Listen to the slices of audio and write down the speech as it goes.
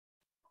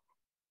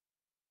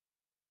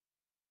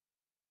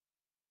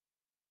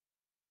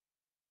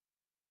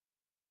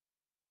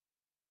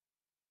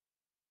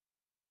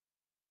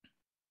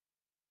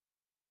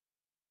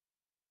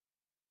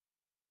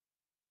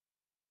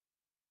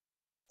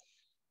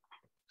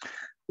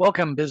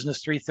Welcome,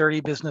 Business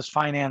 330 Business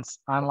Finance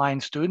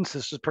Online students.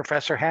 This is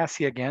Professor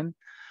Hassey again,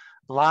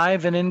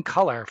 live and in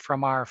color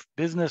from our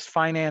Business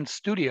Finance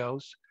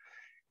studios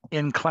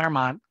in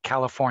Claremont,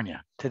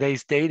 California.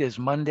 Today's date is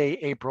Monday,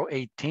 April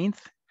 18th,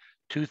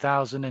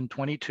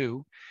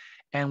 2022,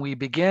 and we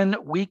begin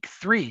week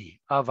 3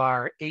 of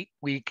our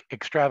 8-week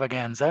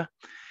extravaganza,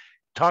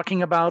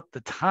 talking about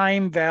the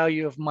time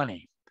value of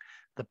money,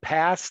 the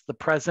past, the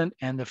present,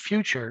 and the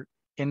future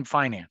in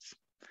finance.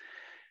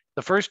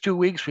 The first 2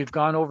 weeks, we've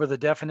gone over the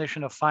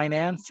definition of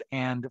finance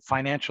and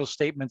financial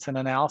statements and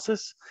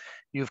analysis.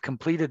 You've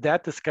completed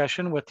that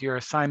discussion with your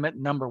assignment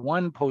number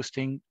 1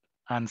 posting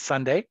on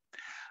Sunday.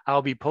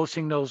 I'll be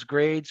posting those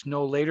grades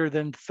no later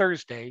than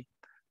Thursday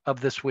of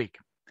this week.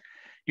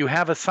 You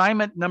have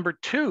assignment number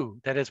 2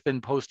 that has been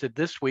posted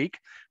this week,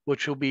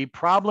 which will be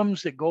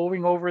problems that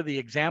going over the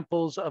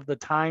examples of the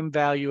time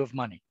value of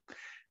money,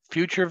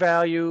 future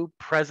value,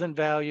 present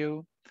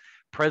value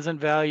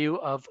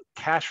of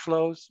cash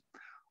flows,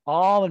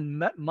 all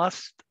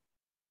must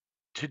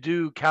to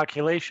do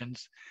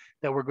calculations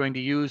that we're going to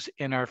use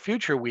in our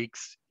future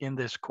weeks in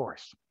this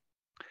course.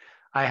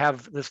 I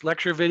have this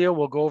lecture video.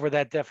 We'll go over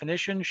that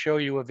definition, show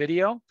you a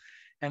video,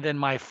 and then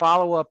my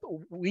follow-up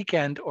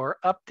weekend or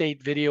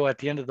update video at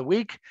the end of the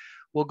week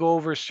will go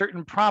over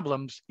certain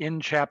problems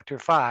in chapter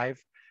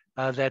 5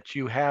 that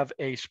you have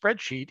a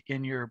spreadsheet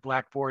in your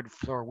Blackboard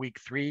for week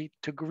 3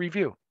 to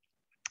review.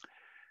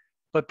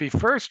 But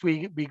first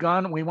we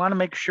want to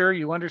make sure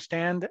you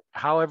understand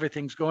how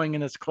everything's going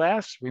in this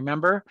class.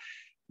 Remember,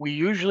 we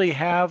usually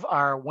have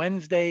our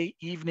Wednesday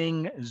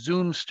evening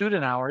Zoom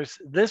student hours.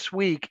 This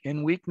week,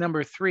 in week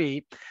number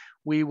 3,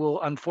 we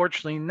will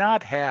unfortunately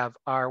not have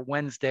our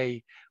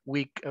Wednesday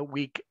week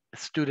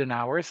student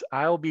hours.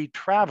 I'll be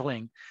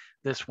traveling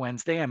this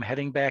Wednesday. I'm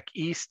heading back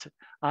east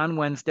on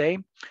Wednesday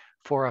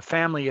for a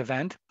family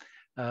event.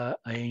 A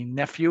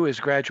nephew is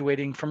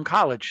graduating from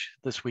college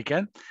this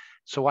weekend.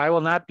 So I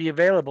will not be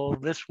available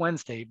this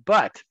Wednesday,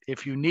 but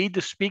if you need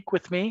to speak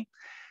with me,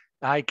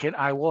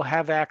 I will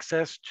have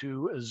access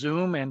to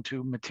Zoom and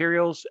to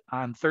materials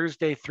on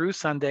Thursday through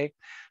Sunday.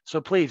 So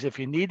please, if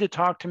you need to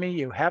talk to me,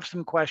 you have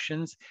some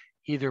questions,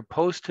 either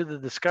post to the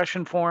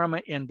discussion forum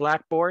in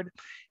Blackboard,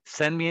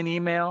 send me an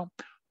email,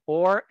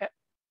 or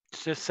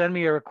just send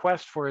me a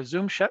request for a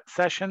Zoom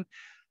session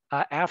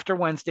after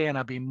Wednesday, and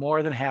I'll be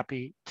more than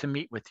happy to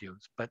meet with you.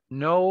 But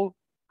no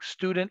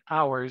student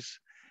hours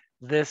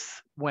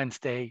this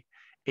Wednesday,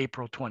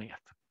 April 20th.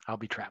 I'll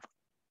be traveling.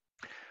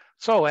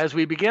 So as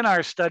we begin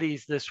our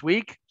studies this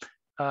week,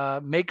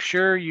 make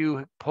sure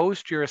you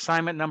post your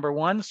assignment number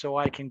 1 so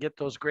I can get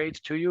those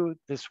grades to you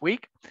this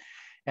week.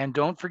 And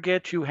don't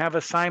forget you have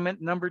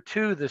assignment number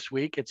 2 this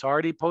week. It's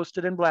already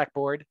posted in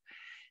Blackboard.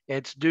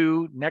 It's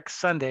due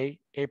next Sunday,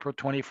 April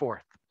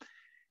 24th.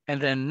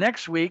 And then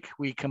next week,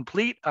 we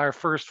complete our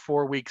first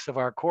 4 weeks of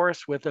our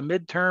course with a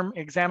midterm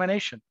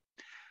examination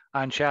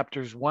on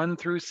chapters 1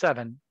 through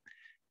 7,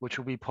 which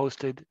will be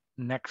posted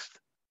next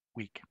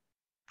week.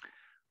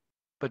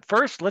 But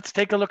first, let's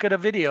take a look at a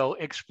video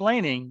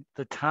explaining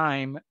the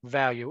time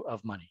value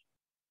of money.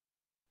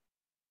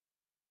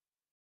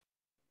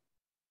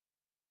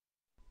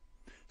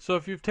 So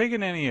if you've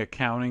taken any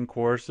accounting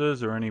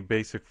courses or any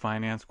basic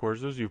finance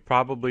courses, you've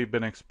probably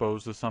been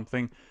exposed to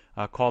something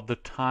called the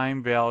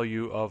time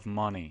value of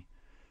money.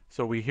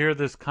 So we hear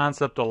this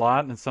concept a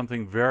lot, and it's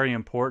something very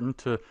important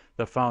to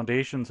the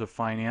foundations of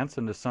finance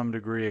and to some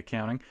degree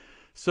accounting.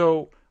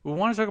 So we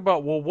want to talk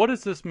about, well, what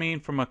does this mean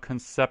from a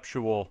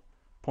conceptual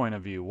point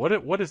of view?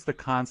 What is the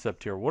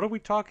concept here? What are we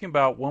talking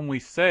about when we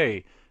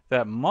say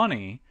that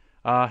money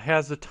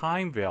has a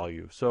time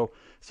value? So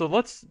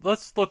let's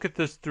look at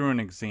this through an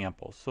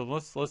example. So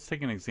let's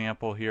take an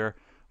example here.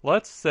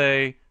 Let's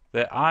say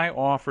that I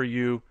offer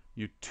you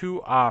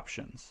 2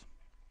 options.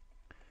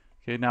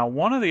 Okay, now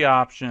one of the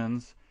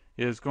options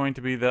is going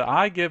to be that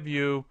I give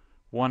you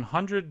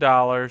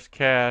 $100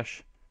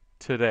 cash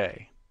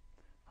today.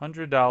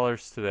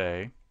 $100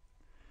 today.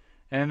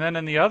 And then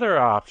in the other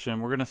option,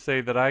 we're going to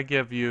say that I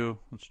give you,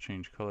 let's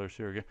change colors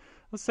here again.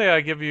 Let's say I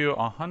give you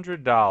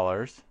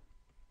 $100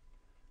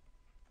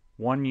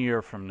 1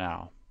 year from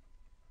now.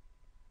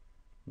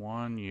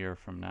 1 year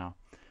from now.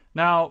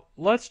 Now,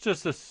 let's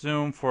just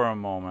assume for a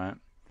moment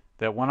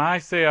that when I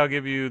say I'll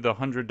give you the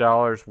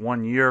 $100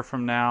 1 year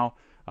from now,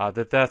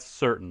 that's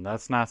certain.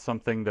 That's not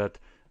something that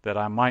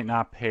I might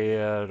not pay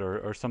it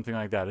or something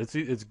like that.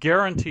 It's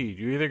guaranteed.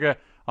 You either get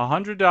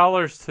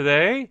 $100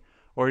 today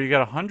or you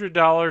get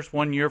 $100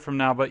 1 year from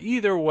now. But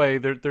either way,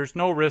 there's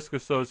no risk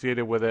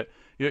associated with it.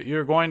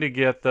 You're going to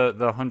get the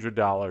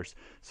 $100.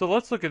 So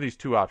let's look at these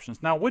 2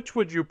 options. Now, which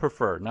would you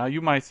prefer? Now,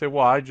 you might say,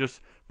 well, I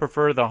just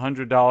prefer the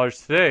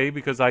 $100 today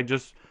because I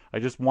just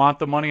want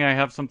the money. I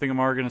have something I'm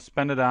already going to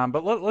spend it on.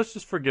 But let's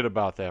just forget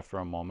about that for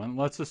a moment.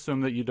 Let's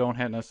assume that you don't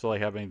necessarily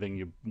have anything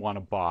you want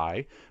to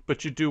buy,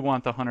 but you do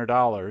want the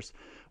 $100.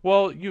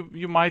 Well,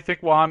 you might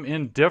think, well, I'm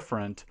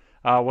indifferent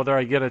whether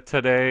I get it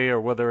today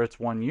or whether it's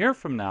 1 year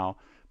from now.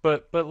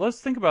 But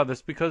let's think about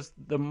this, because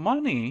the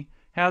money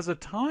has a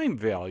time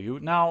value.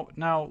 Now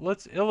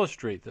let's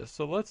illustrate this.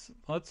 So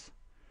let's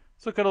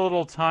let's look at a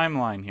little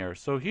timeline here.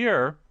 So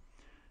here,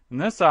 in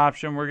this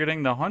option, we're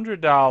getting the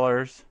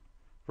 $100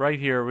 right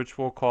here, which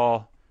we'll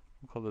call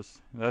this,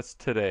 that's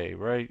today,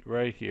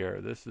 right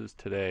here. This is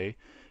today.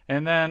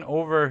 And then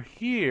over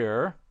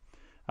here,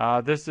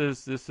 this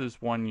is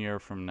 1 year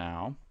from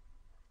now.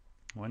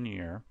 1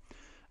 year.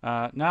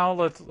 Now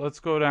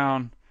let's go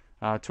down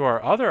to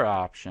our other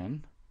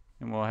option,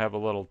 and we'll have a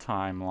little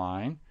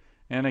timeline.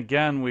 And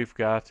again, we've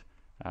got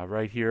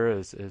right here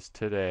is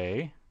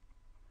today,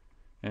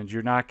 and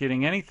you're not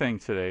getting anything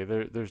today.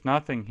 There's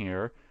nothing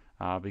here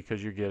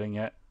because you're getting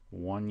it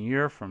 1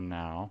 year from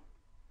now.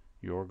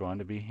 You're going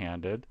to be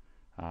handed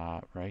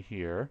right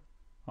here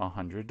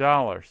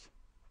 $100.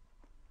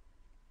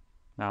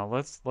 Now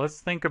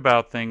let's think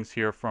about things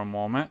here for a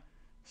moment.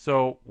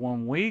 So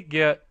when we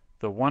get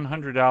the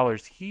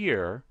 $100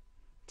 here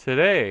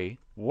today,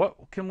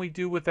 what can we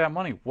do with that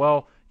money?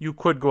 Well, you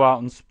could go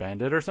out and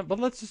spend it or something,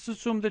 but let's just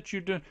assume that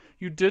you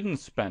didn't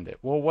spend it.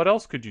 Well, what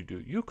else could you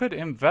do? You could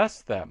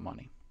invest that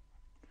money.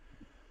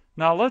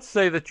 Now let's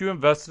say that you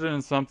invested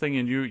in something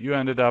and you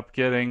ended up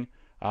getting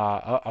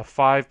a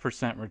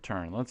 5%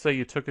 return. Let's say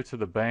you took it to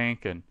the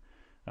bank and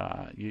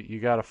you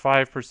got a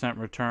 5%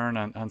 return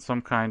on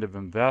some kind of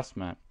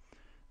investment.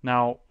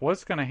 Now,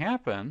 what's going to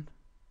happen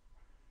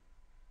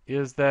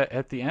is that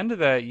at the end of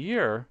that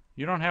year,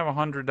 you don't have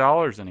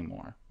 $100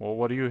 anymore. Well,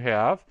 what do you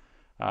have?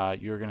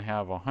 You're going to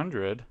have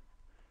 100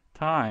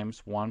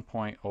 times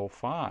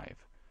 1.05,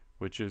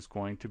 which is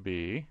going to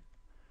be,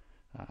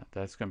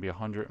 that's going to be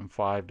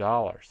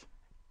 $105.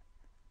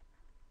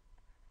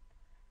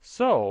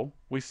 So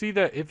we see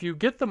that if you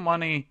get the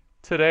money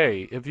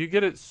today, if you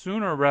get it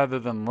sooner rather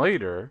than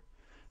later,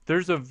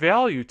 there's a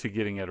value to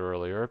getting it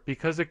earlier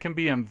because it can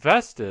be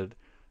invested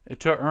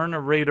to earn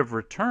a rate of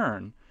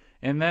return.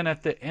 And then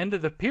at the end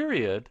of the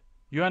period,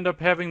 you end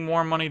up having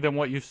more money than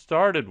what you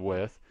started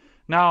with.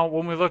 Now,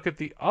 when we look at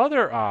the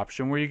other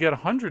option where you get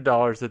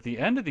 $100 at the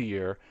end of the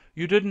year,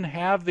 you didn't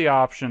have the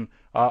option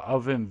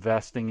of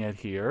investing it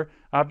here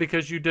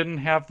because you didn't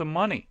have the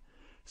money.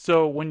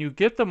 So when you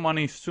get the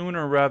money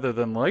sooner rather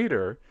than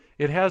later,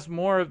 there's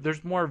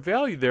more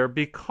value there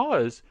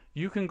because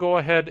you can go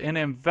ahead and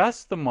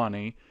invest the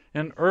money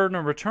and earn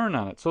a return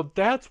on it. So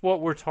that's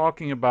what we're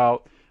talking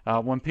about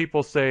when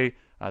people say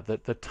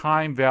that the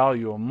time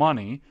value of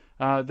money.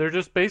 They're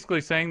just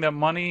basically saying that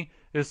money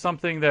is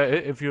something that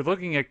if you're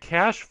looking at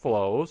cash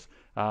flows,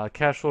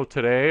 cash flow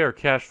today or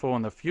cash flow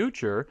in the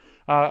future,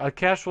 a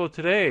cash flow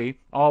today,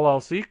 all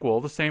else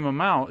equal, the same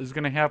amount is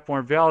going to have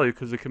more value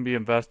because it can be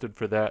invested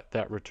for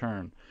that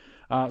return.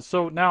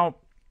 So now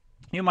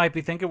you might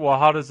be thinking, well,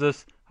 how does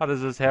this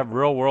have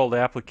real world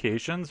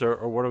applications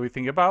or what do we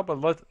think about?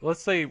 But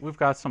let's say we've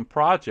got some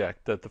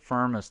project that the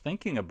firm is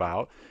thinking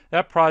about.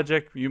 That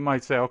project, you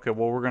might say, okay,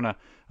 well, we're going to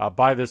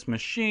buy this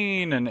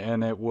machine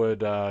and it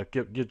would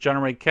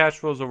generate cash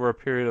flows over a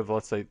period of,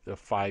 let's say,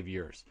 5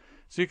 years.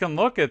 So you can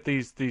look at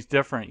these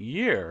different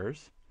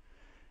years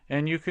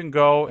and you can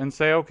go and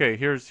say, okay,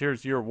 here's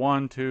year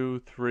 1,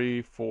 2,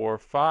 3, 4,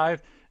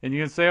 5. And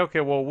you can say,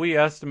 okay, well, we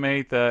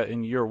estimate that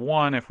in year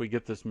 1, if we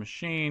get this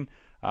machine,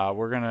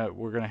 we're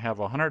gonna have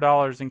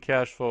 $100 in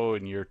cash flow.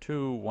 In year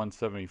 2,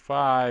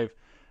 175.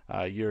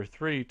 Year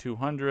 3,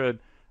 200.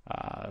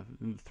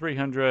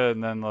 300,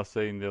 and then let's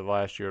say in the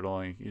last year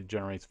it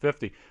generates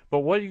 50. But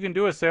what you can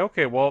do is say,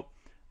 okay, well,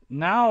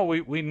 now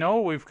we know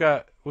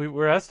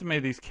we're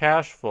estimating these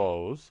cash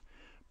flows,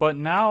 but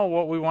now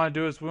what we want to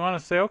do is we want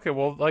to say, okay,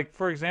 well, like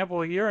for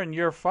example, here in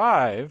year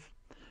 5,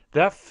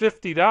 that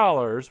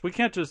 $50, we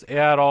can't just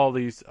add all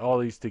these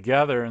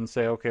together and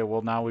say, okay,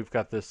 well, now we've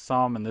got this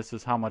sum and this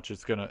is how much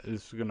it's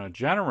gonna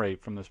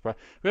generate from this price.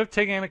 We have to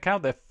take into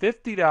account that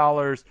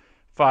 $50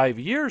 5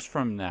 years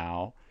from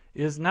now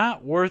is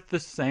not worth the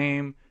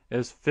same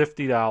as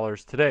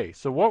 $50 today.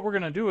 So what we're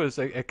going to do is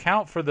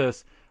account for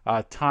this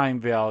time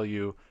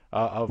value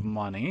of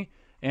money.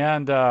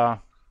 And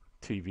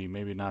TV,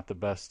 maybe not the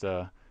best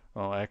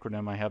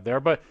acronym I have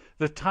there, but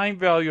the time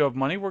value of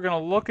money, we're going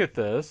to look at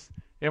this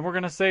and we're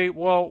going to say,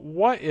 well,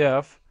 what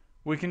if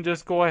we can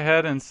just go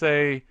ahead and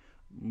say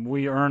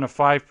we earn a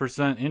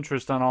 5%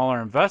 interest on all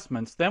our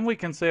investments? Then we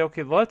can say,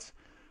 okay, let's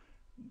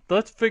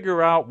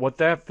figure out what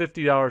that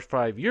 $50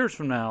 5 years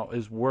from now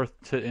is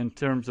worth in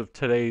terms of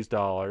today's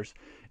dollars.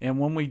 And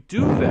when we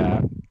do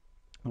that,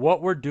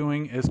 what we're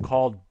doing is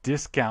called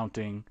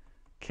discounting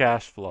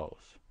cash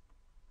flows.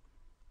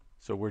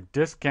 So we're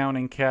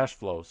discounting cash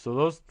flows.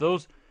 So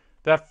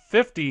that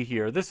 50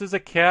 here, this is a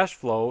cash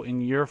flow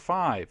in year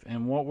 5.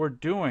 And what we're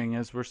doing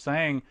is we're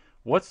saying,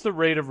 what's the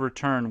rate of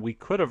return we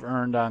could have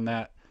earned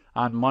on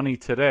money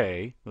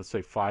today? Let's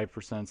say 5%,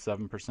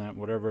 7%,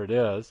 whatever it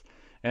is.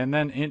 And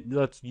then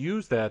let's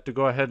use that to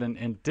go ahead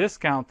and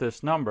discount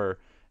this number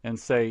and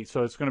say,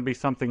 so it's going to be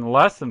something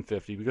less than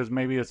 50 because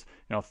maybe it's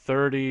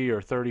 30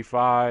 or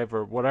 35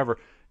 or whatever,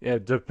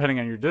 depending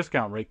on your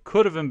discount rate,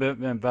 could have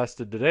been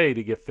invested today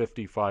to get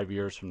 55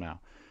 years from now.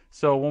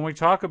 So when we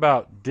talk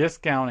about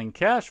discounting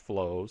cash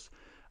flows,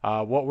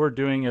 What we're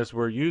doing is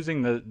we're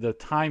using the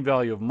time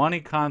value of money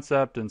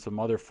concept and some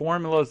other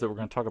formulas that we're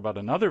going to talk about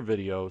in other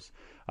videos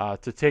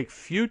to take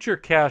future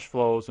cash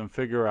flows and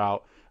figure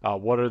out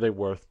what are they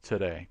worth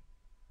today.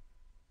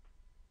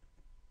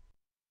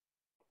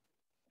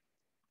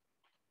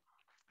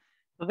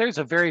 So there's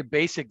a very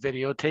basic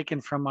video taken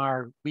from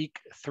our week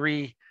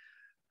 3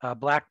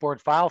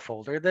 Blackboard file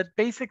folder that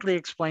basically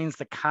explains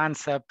the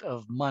concept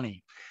of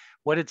money,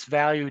 what its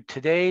value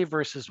today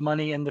versus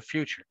money in the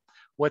future,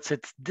 what's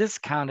its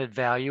discounted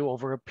value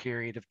over a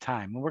period of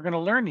time. And we're going to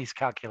learn these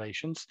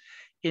calculations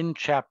in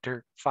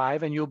chapter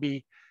 5, and you'll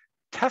be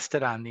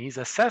tested on these,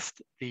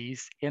 assessed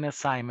these in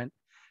assignment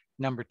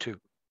number 2.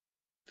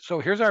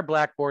 So here's our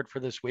Blackboard for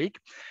this week.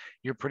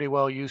 You're pretty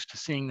well used to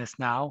seeing this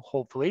now,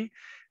 hopefully.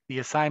 The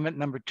assignment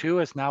number 2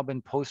 has now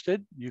been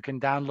posted. You can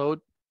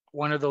download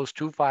one of those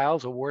 2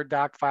 files, a Word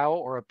doc file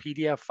or a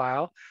PDF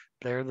file.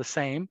 They're the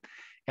same,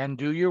 and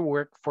do your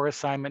work for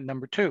assignment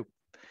number 2.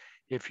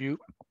 If you've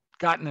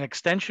gotten an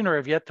extension or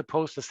have yet to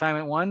post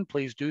assignment 1,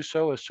 please do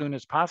so as soon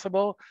as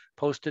possible.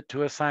 Post it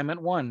to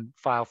assignment 1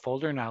 file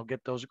folder, and I'll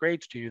get those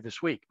grades to you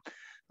this week.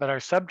 But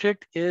our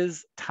subject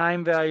is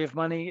time value of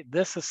money,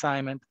 this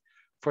assignment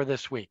for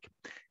this week.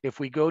 If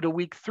we go to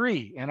week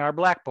 3 in our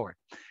Blackboard,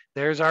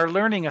 there's our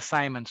learning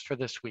assignments for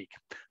this week.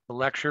 The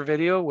lecture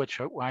video,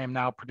 which I am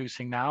now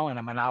producing now, and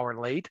I'm an hour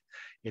late.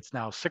 It's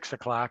now 6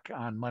 o'clock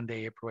on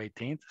Monday, April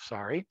 18th,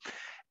 sorry.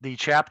 The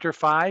chapter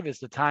 5 is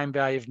the time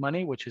value of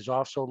money, which is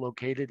also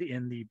located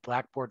in the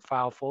Blackboard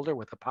file folder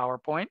with a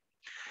PowerPoint.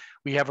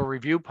 We have a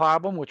review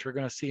problem, which we're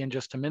going to see in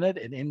just a minute,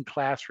 an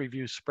in-class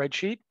review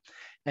spreadsheet.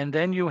 And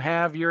then you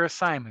have your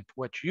assignment,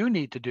 what you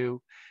need to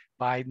do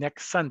by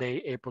next Sunday,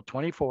 April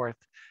 24th,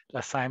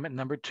 assignment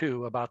number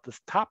 2 about the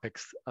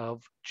topics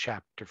of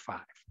chapter 5.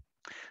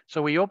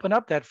 So we open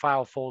up that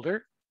file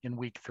folder in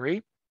week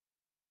 3.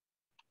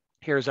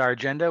 Here's our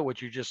agenda,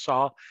 which you just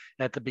saw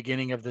at the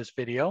beginning of this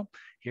video.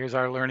 Here's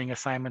our learning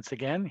assignments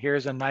again.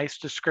 Here's a nice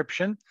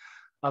description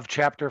of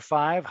chapter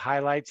 5,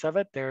 highlights of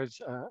it.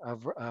 There's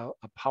a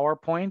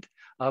PowerPoint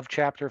of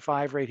chapter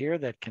 5 right here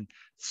that can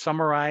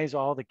summarize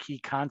all the key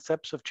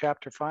concepts of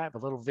chapter 5, a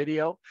little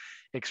video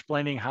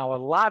explaining how a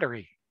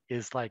lottery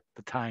is like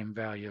the time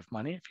value of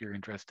money, if you're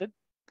interested.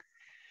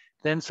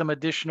 Then some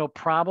additional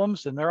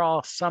problems, and they're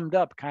all summed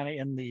up kind of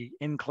in the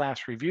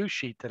in-class review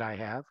sheet that I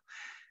have.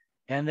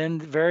 And then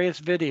various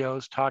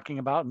videos talking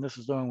about, and this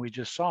is the one we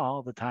just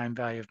saw, the time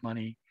value of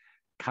money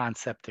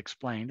concept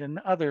explained, and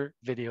other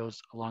videos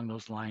along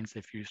those lines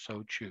if you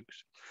so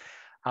choose.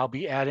 I'll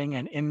be adding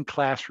an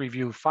in-class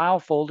review file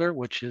folder,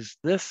 which is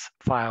this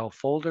file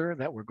folder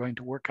that we're going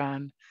to work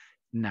on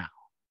now.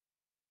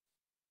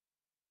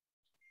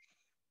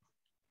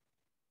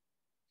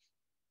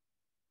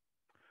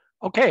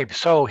 Okay,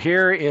 so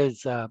here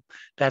is that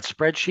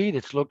spreadsheet.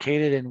 It's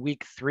located in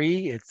week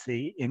 3. It's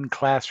the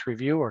in-class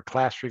review or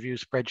class review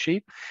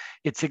spreadsheet.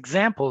 It's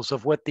examples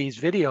of what these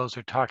videos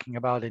are talking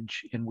about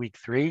in week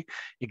 3,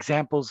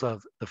 examples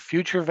of the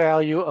future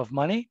value of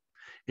money,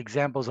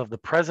 examples of the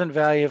present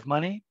value of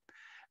money,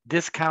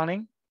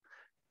 discounting,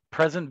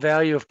 present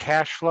value of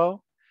cash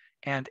flow,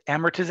 and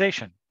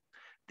amortization.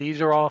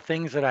 These are all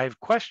things that have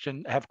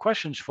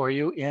questions for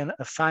you in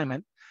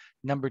assignment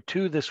number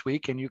 2 this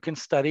week, and you can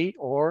study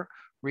or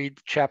read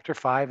chapter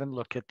 5 and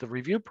look at the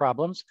review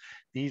problems.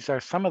 These are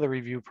some of the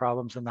review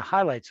problems and the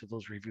highlights of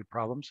those review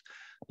problems.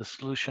 The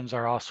solutions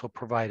are also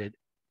provided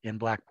in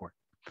Blackboard.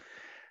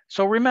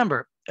 So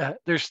remember,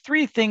 there's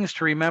 3 things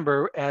to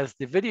remember, as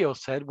the video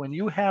said. When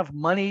you have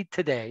money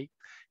today,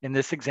 in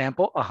this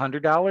example,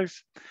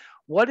 $100,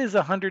 what is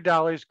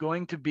 $100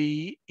 going to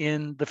be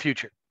in the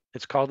future?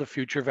 It's called the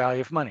future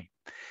value of money.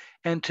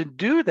 And to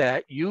do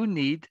that, you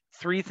need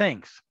 3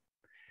 things.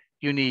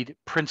 You need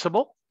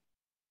principal,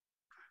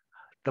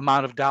 the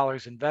amount of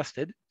dollars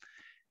invested,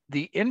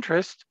 the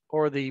interest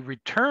or the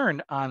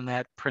return on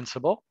that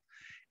principal,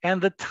 and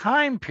the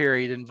time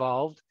period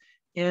involved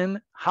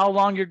in how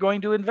long you're going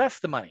to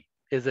invest the money.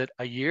 Is it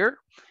a year?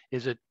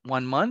 Is it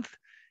 1 month?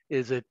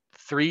 Is it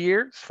 3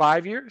 years,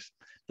 5 years?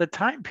 The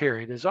time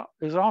period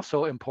is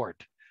also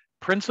important.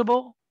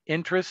 Principal,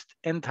 interest,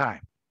 and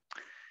time.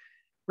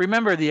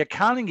 Remember, the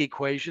accounting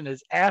equation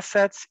is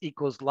assets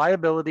equals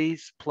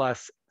liabilities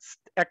plus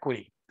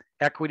equity.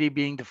 Equity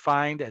being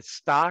defined as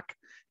stock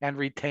and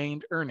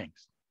retained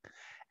earnings.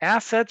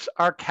 Assets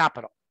are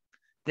capital.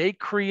 They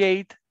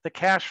create the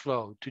cash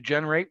flow to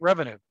generate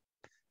revenue,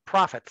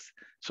 profits,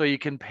 so you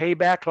can pay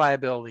back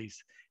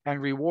liabilities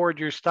and reward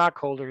your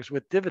stockholders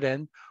with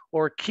dividend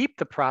or keep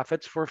the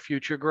profits for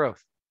future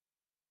growth.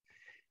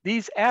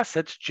 These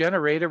assets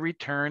generate a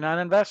return on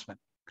investment.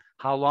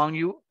 How long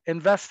you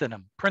invest in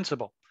them,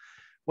 principal.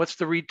 What's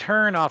the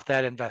return off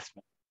that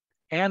investment?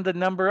 And the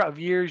number of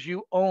years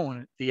you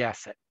own the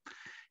asset.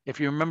 If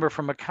you remember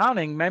from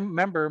accounting,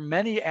 remember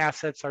many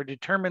assets are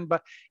determined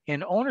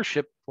in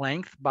ownership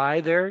length by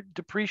their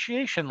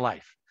depreciation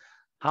life,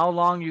 how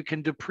long you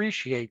can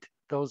depreciate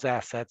those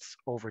assets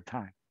over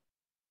time.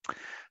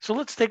 So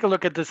let's take a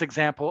look at this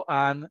example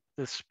on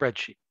the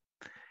spreadsheet.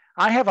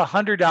 I have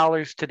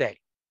 $100 today.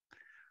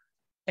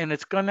 and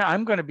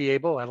I'm going to be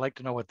able, I'd like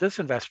to know what this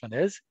investment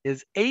is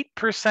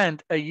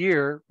 8% a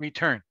year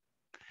return.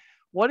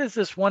 What is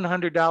this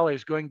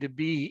 $100 going to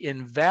be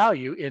in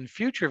value, in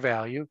future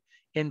value,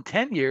 in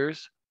 10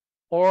 years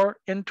or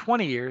in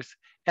 20 years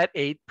at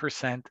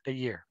 8% a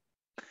year?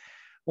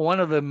 One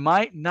of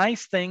the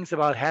nice things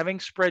about having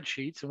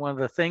spreadsheets, and one of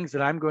the things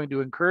that I'm going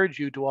to encourage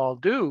you to all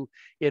do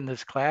in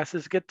this class,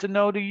 is get to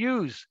know to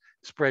use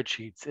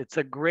spreadsheets. It's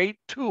a great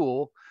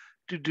tool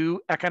to do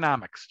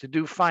economics, to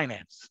do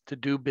finance, to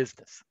do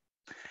business.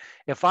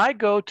 If I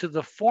go to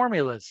the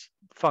formulas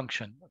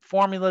function,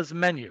 formulas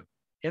menu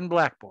in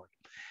Blackboard,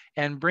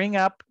 and bring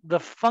up the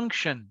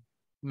function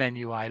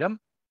menu item,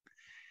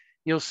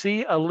 you'll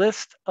see a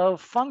list of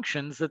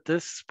functions that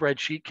this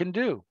spreadsheet can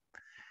do.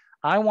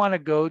 I want to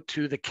go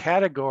to the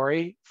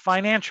category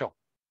financial,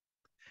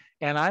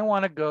 and I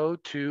want to go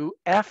to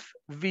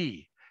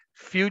FV,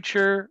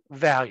 future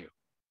value.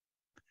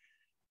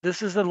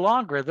 This is a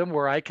logarithm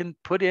where I can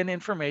put in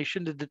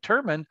information to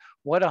determine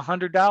what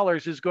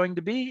 $100 is going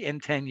to be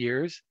in 10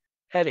 years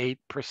at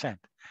 8%.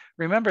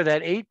 Remember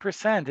that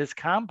 8% is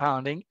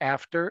compounding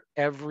after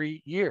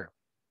every year.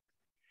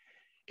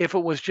 If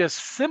it was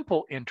just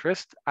simple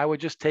interest, I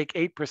would just take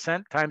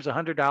 8% times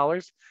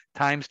 $100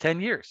 times 10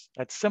 years.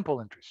 That's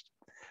simple interest.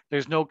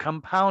 There's no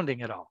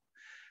compounding at all.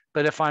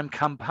 But if I'm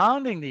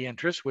compounding the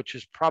interest, which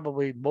is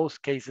probably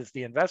most cases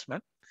the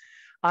investment,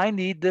 I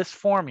need this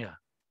formula.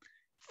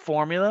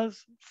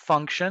 Formulas,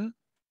 function,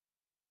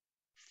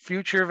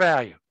 future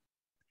value.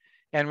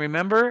 And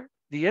remember,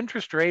 the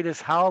interest rate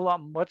is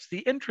what's the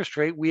interest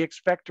rate we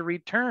expect to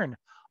return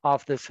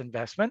off this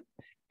investment?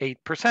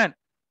 8%.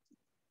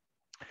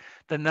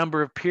 The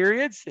number of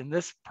periods in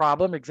this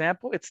problem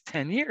example, it's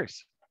 10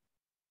 years.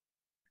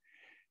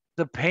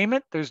 The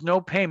payment, there's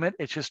no payment.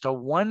 It's just a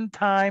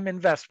one-time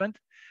investment,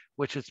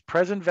 which its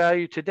present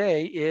value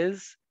today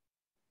is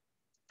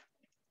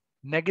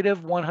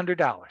negative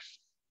 $100.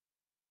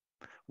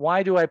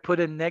 Why do I put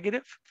in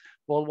negative?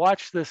 Well,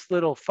 watch this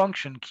little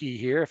function key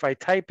here. If I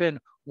type in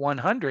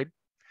 100,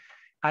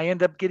 I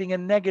end up getting a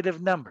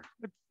negative number.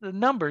 The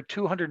number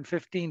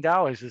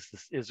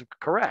 $215 is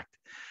correct.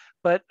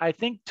 But I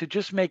think to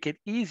just make it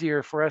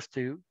easier for us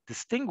to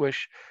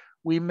distinguish,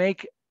 we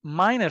make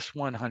minus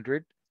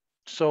 100.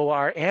 So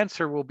our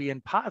answer will be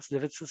in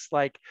positive. It's just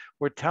like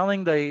we're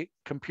telling the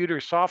computer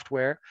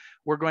software,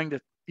 we're going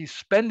to be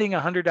spending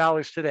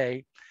 $100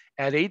 today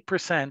at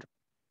 8%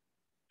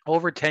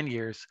 over 10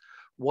 years.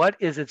 What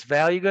is its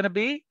value going to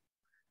be?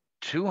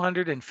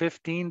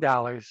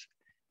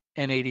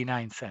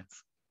 $215.89.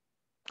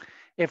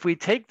 If we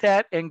take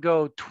that and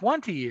go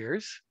 20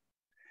 years,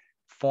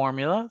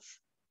 formulas,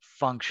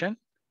 function,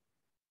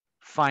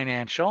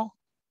 financial,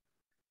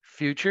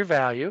 future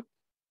value.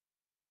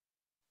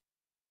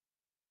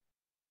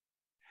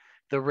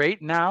 The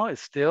rate now is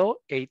still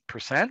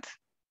 8%.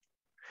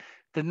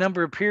 The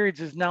number of periods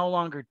is no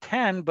longer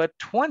 10, but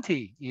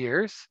 20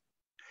 years.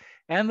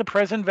 And the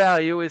present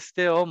value is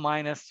still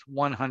minus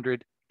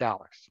 $100.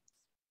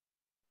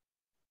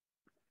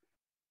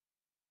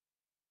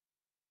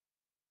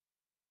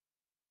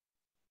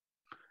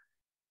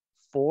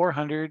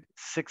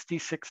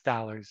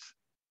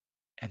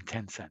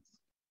 $466.10.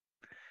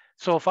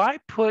 So if I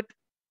put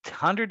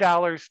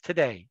 $100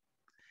 today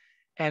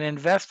and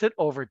invest it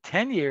over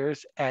 10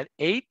 years at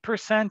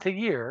 8% a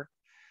year,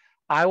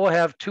 I will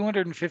have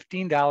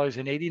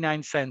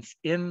 $215.89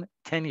 in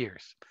 10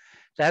 years.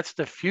 That's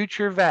the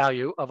future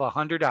value of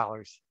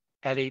 $100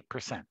 at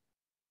 8%.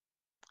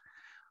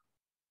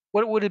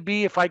 What would it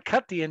be if I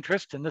cut the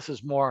interest, and this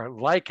is more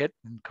like it,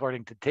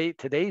 according to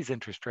today's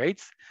interest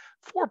rates,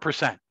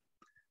 4%.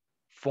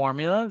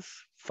 Formulas,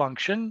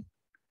 function,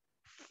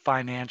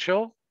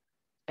 financial,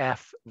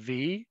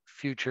 FV,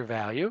 future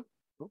value.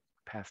 Oops,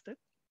 passed it.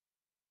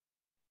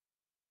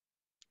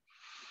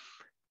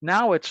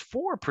 Now it's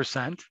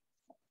 4%,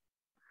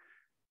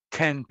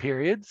 10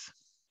 periods,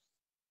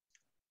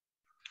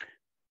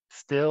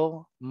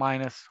 still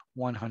minus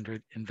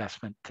 100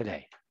 investment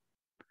today.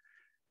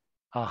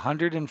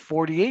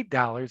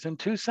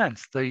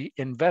 $148.02. The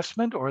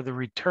investment or the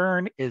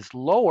return is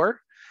lower,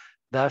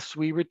 thus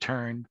we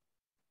return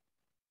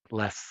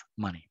less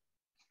money.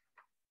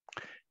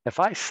 If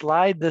I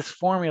slide this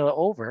formula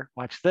over,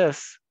 watch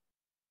this,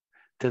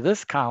 to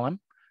this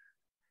column,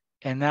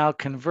 and now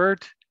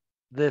convert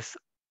this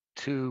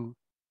to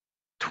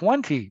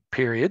 20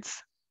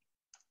 periods,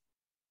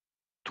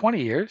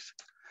 20 years.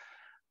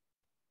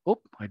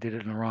 Oh, I did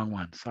it in the wrong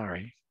one.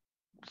 Sorry.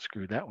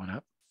 Screwed that one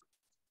up.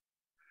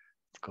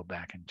 Let's go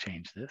back and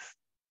change this.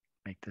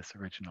 Make this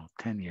original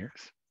 10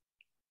 years.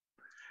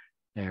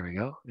 There we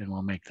go. And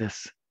we'll make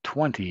this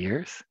 20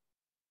 years.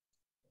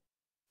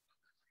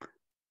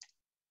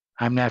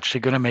 I'm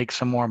actually going to make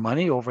some more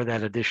money over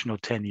that additional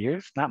 10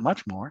 years, not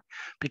much more,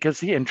 because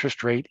the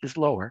interest rate is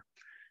lower,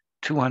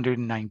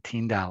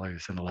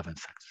 $219.11.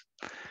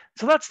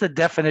 So that's the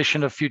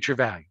definition of future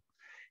value.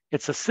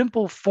 It's a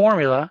simple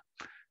formula,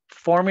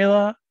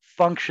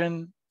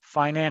 function,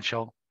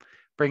 financial,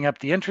 bring up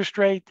the interest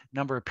rate,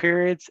 number of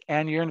periods,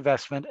 and your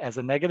investment as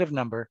a negative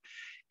number,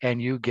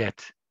 and you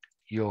get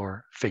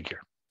your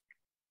figure.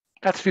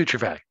 That's future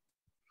value.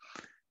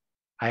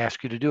 I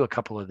ask you to do a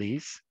couple of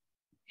these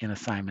in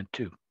assignment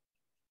 2.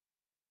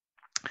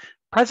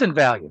 Present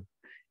value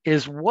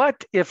is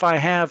what if I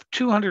have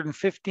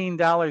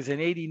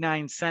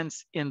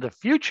 $215.89 in the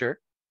future,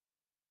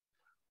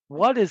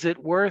 what is it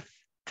worth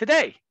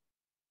today?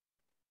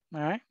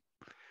 All right.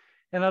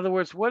 In other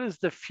words, what is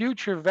the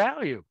future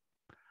value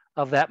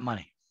of that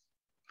money?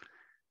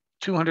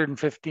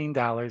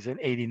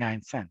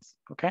 $215.89.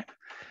 Okay.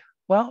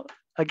 Well,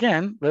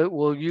 again,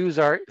 we'll use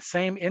our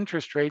same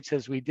interest rates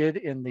as we did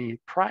in the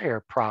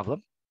prior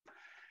problem.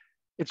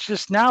 It's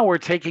just now we're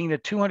taking the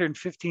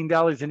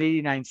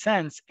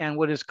 $215.89 and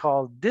what is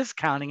called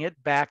discounting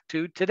it back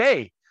to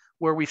today,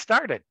 where we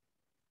started.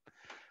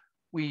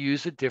 We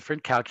use a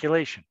different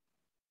calculation.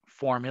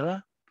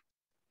 Formula,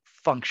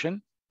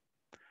 function,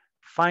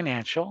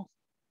 financial,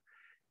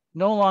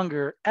 no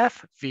longer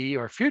FV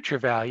or future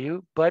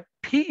value, but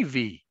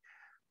PV,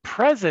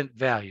 present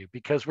value,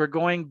 because we're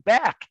going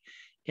back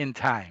in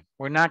time.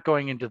 We're not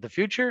going into the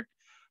future,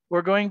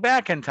 we're going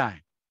back in time.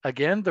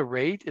 Again, the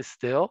rate is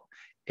still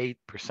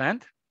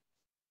 8%.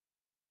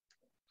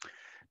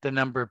 The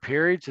number of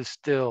periods is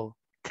still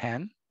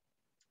 10.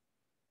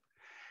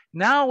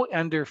 Now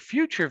under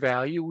future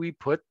value, we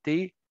put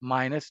the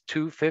minus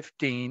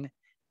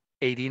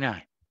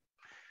 215.89.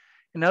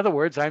 In other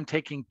words, I'm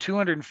taking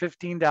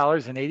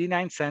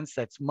 $215.89,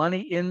 that's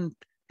money in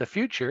the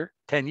future,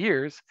 10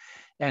 years,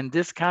 and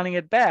discounting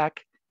it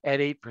back at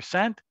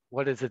 8%.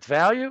 What is its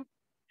value?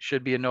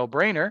 Should be a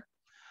no-brainer,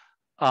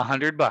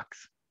 $100.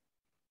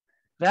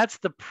 That's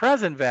the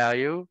present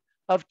value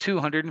of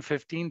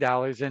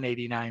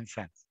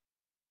 $215.89.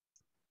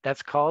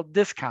 That's called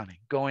discounting,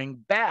 going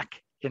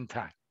back in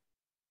time.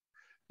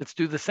 Let's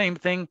do the same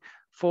thing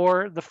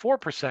for the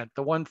 4%,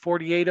 the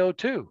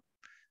 148.02.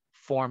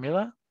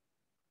 Formula,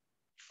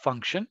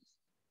 function,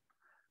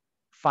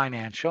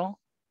 financial,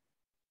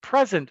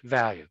 present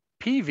value,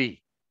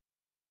 PV.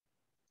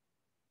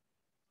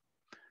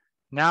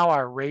 Now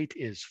our rate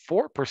is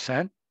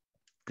 4%,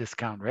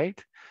 discount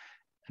rate.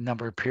 The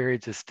number of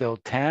periods is still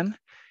 10,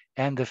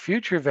 and the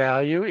future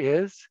value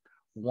is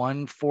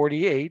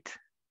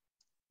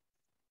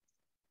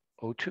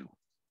 148.02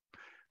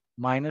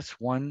 minus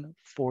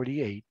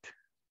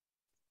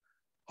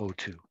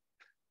 148.02.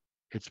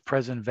 Its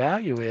present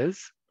value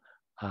is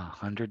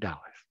 $100.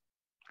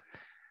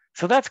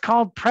 So that's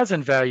called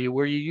present value,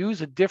 where you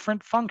use a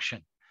different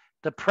function,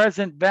 the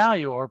present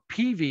value or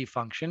PV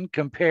function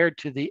compared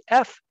to the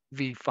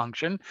FV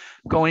function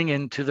going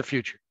into the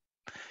future.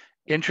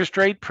 Interest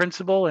rate,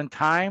 principal, and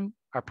time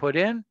are put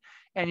in,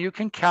 and you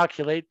can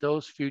calculate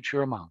those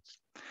future amounts.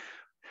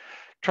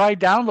 Try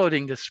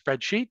downloading this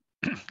spreadsheet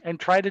and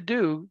try to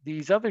do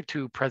these other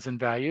two present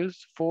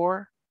values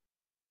for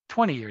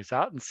 20 years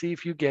out and see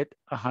if you get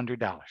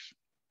 $100.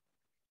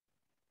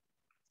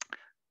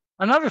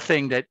 Another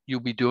thing that you'll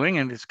be doing,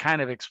 and it's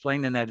kind of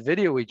explained in that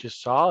video we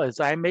just saw, is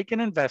I make an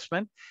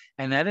investment,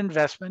 and that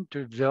investment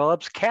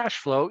develops cash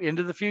flow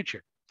into the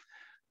future.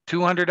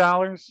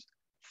 $200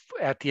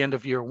 at the end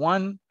of year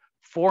 1,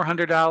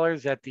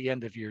 $400 at the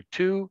end of year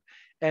 2,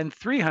 and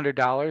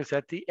 $300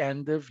 at the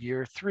end of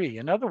year 3.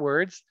 In other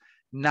words,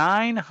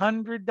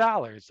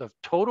 $900 of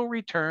total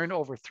return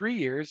over 3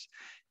 years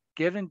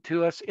given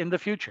to us in the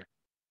future.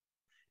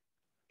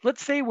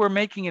 Let's say we're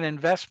making an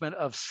investment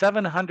of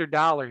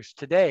 $700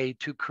 today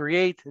to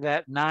create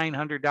that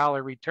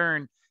 $900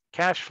 return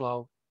cash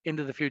flow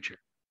into the future.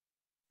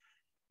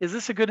 Is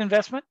this a good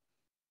investment?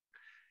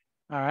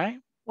 All right,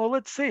 well,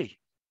 let's see.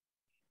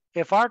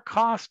 If our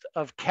cost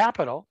of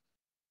capital,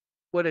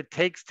 what it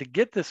takes to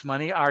get this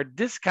money, our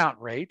discount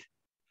rate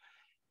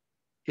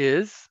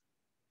is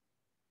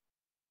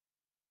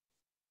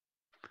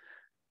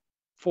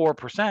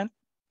 4%,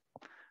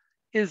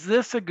 is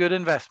this a good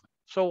investment?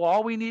 So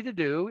all we need to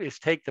do is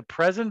take the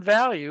present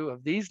value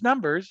of these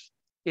numbers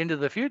into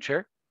the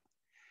future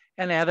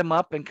and add them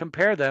up and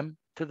compare them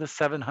to the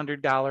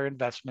 $700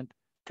 investment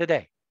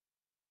today.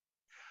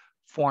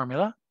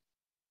 Formula,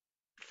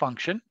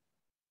 function,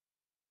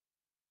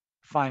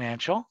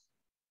 financial,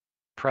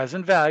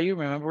 present value.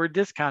 Remember, we're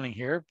discounting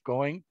here,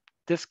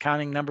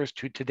 discounting numbers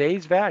to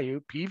today's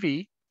value,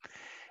 PV.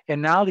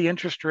 And now the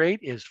interest rate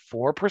is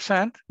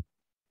 4%.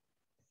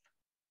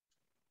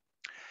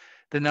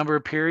 The number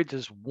of periods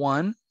is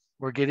 1.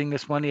 We're getting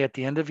this money at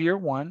the end of year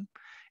 1.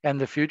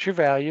 And the future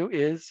value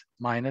is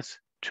minus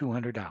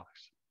 $200.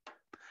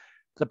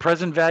 The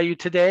present value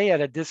today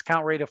at a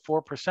discount rate of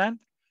 4%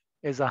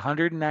 is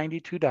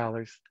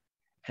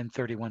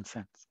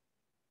 $192.31.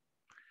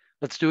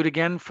 Let's do it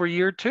again for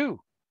year 2.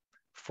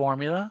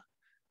 Formula,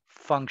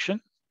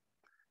 function,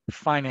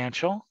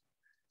 financial,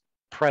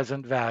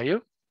 present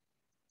value.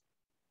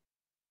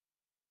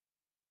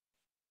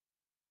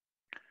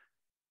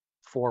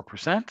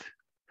 4%.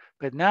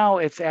 But now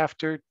it's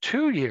after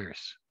 2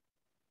 years,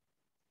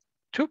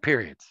 2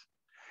 periods.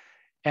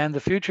 And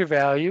the future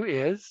value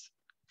is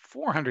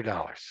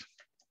 $400.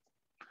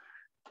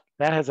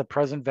 That has a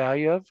present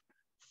value of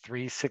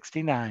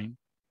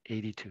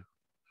 $369.82.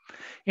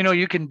 You know,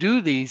 you can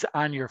do these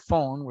on your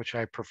phone, which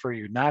I prefer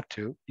you not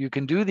to. You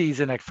can do these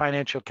in a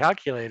financial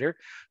calculator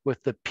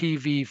with the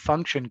PV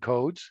function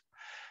codes,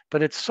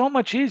 but it's so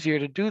much easier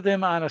to do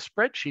them on a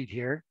spreadsheet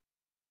here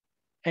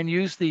and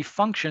use the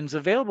functions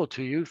available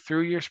to you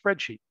through your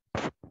spreadsheet.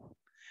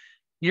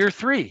 Year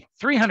three,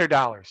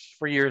 $300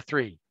 for year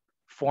three.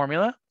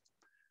 Formula,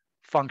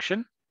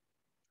 function,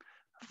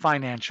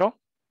 financial,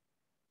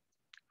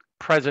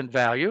 present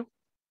value,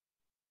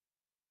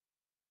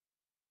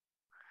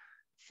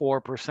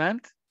 4%.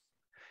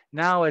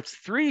 Now it's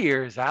 3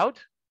 years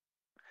out,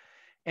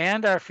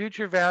 and our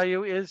future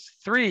value is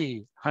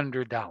 $300,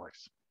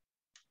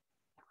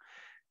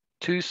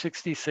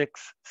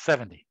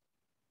 $266.70.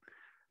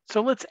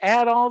 So let's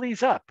add all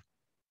these up.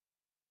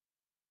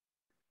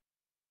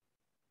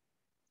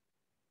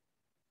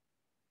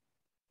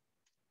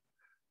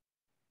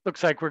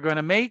 Looks like we're going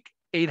to make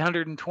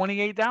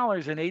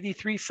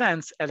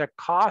 $828.83 at a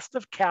cost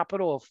of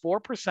capital of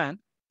 4%.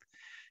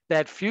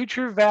 That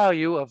future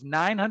value of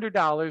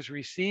 $900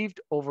 received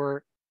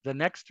over the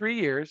next 3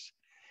 years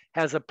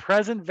has a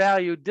present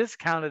value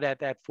discounted at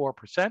that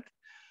 4%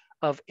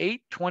 of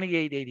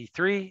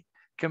 $828.83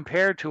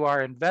 compared to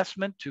our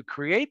investment to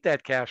create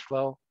that cash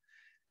flow.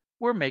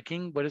 We're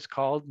making what is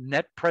called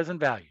net present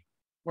value.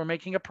 We're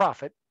making a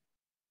profit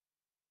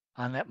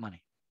on that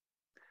money.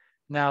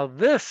 Now,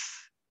 this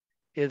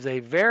is a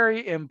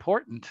very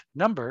important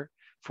number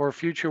for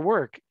future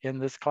work in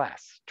this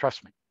class.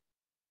 Trust me.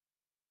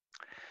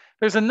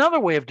 There's another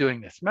way of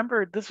doing this.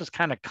 Remember, this was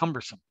kind of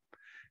cumbersome.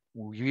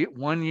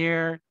 1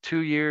 year, 2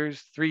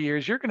 years, 3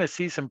 years. You're going to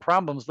see some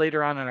problems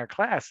later on in our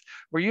class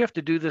where you have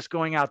to do this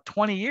going out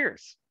 20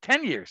 years,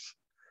 10 years.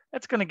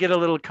 That's going to get a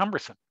little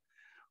cumbersome.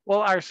 Well,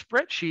 our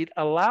spreadsheet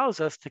allows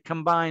us to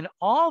combine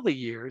all the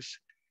years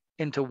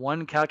into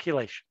one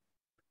calculation.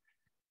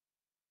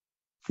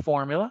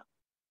 Formula,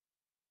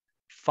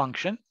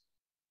 function,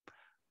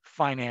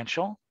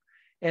 financial,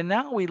 and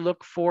now we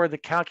look for the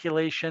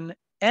calculation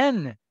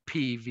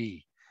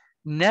NPV,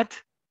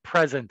 net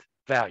present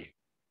value.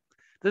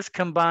 This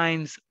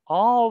combines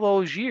all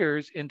those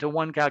years into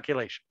one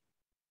calculation.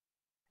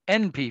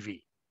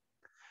 NPV.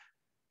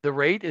 The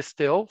rate is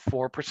still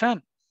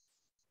 4%.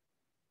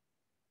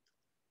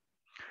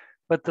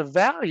 But the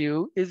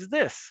value is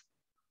this.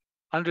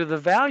 Under the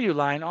value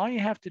line, all you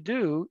have to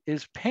do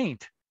is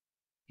paint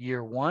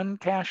year 1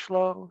 cash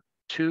flow,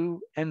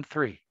 2, and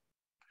 3.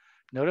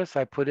 Notice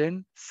I put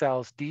in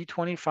cells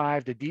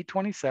D25 to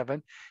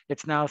D27.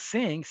 It's now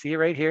seeing, see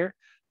right here,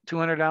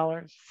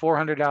 $200,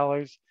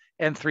 $400,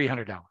 and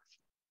 $300.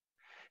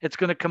 It's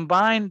going to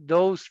combine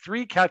those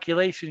 3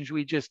 calculations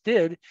we just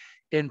did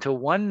into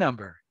one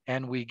number,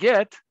 and we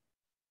get,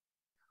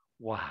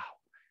 wow,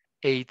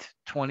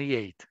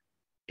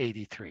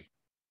 $828.83.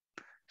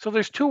 So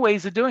there's 2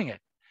 ways of doing it.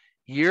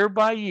 Year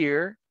by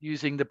year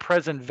using the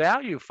present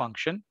value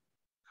function,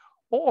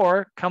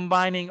 or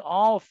combining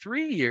all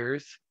 3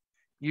 years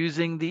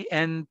using the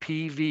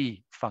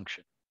NPV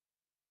function.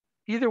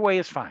 Either way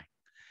is fine.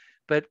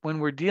 But when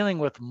we're dealing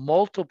with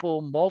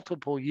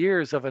multiple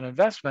years of an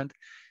investment,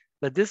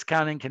 the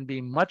discounting can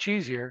be much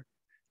easier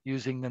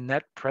using the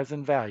net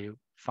present value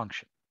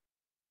function.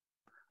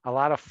 A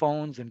lot of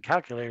phones and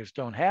calculators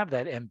don't have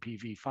that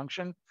NPV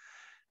function.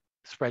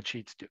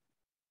 Spreadsheets do.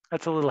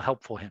 That's a little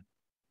helpful hint.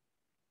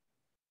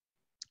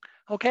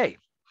 Okay,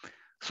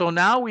 so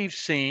now we've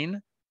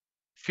seen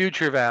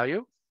future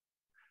value,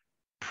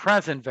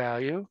 present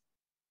value,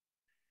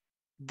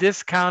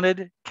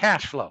 discounted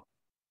cash flow.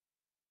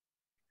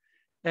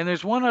 And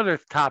there's one other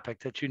topic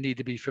that you need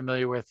to be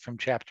familiar with from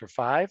chapter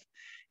 5.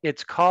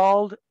 It's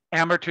called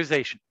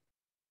amortization.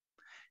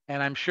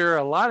 And I'm sure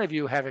a lot of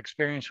you have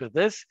experience with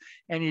this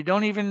and you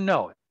don't even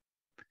know it.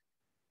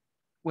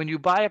 When you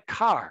buy a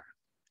car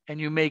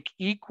and you make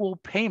equal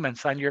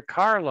payments on your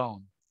car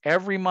loan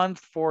every month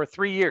for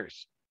 3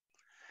 years,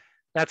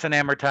 that's an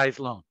amortized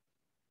loan.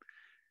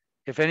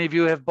 If any of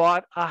you have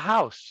bought a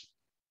house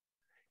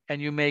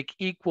and you make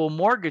equal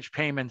mortgage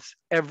payments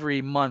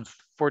every month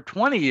for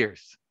 20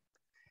 years,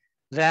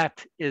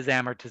 that is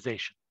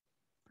amortization.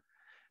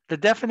 The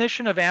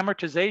definition of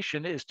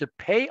amortization is to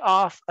pay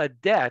off a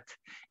debt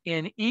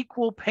in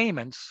equal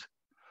payments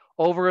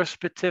over a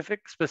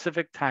specific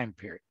time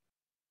period.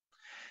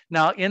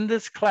 Now, in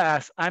this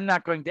class, I'm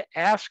not going to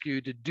ask you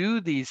to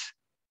do these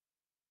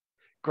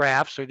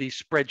graphs or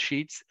these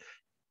spreadsheets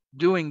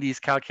doing these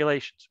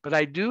calculations, but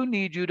I do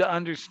need you to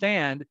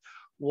understand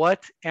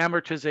what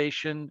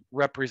amortization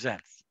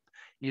represents.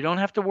 You don't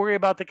have to worry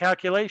about the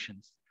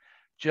calculations,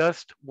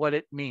 just what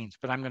it means,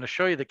 but I'm going to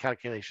show you the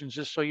calculations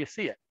just so you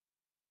see it.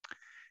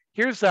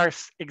 Here's our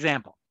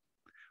example.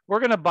 We're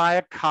going to buy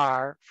a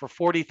car for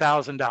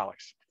 $40,000.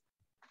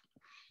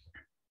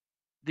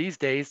 These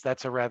days,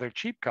 that's a rather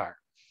cheap car,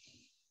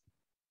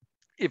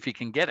 if you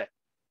can get it.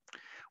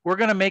 We're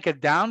going to make a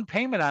down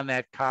payment on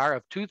that car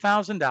of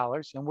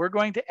 $2,000, and we're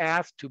going to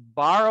ask to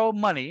borrow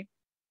money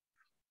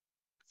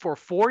for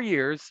 4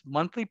 years,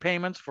 monthly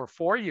payments for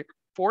 4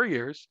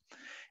 years,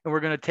 and we're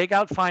going to take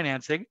out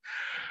financing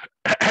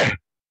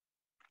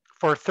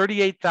for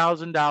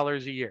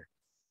 $38,000 a year.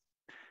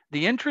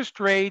 The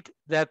interest rate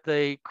that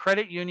the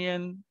credit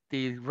union,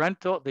 the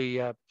rental,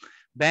 the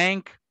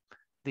bank,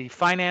 the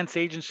finance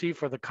agency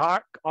for the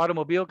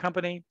automobile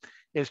company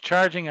is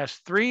charging us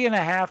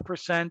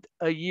 3.5%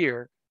 a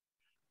year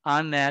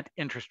on that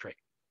interest rate,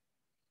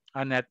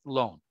 on that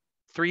loan.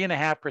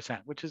 3.5%,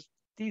 which is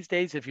these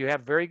days, if you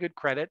have very good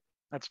credit,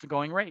 that's the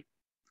going rate,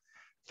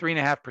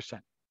 3.5%.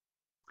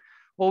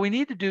 Well, we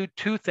need to do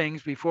two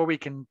things before we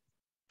can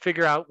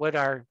figure out what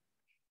our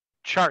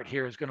chart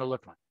here is going to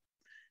look like.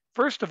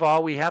 First of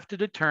all, we have to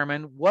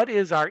determine what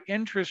is our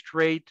interest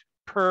rate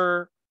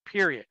per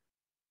period.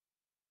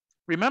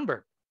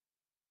 Remember,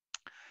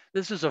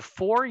 this is a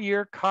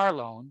 4-year car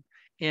loan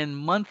in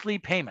monthly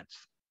payments.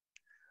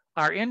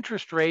 Our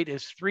interest rate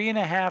is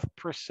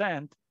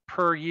 3.5%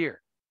 per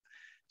year.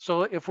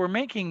 So if we're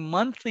making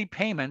monthly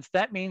payments,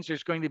 that means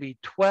there's going to be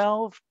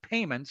 12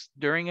 payments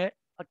during a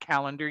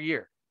calendar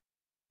year.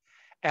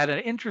 At an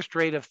interest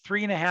rate of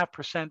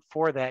 3.5%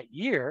 for that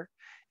year,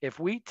 if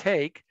we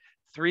take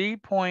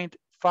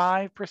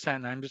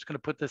 3.5%, I'm just going to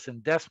put this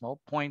in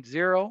decimal,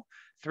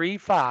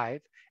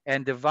 0.035,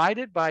 and divide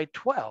it by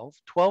 12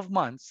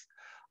 months,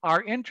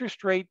 our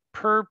interest rate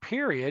per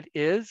period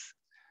is,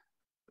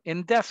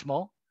 in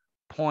decimal,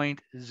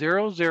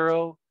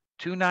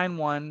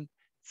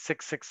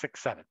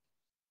 0.002916667.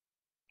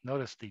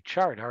 Notice the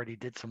chart already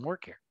did some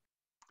work here.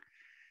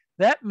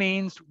 That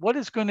means what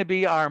is going to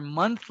be our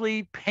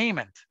monthly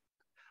payment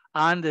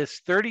on this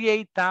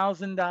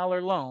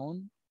 $38,000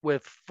 loan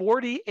with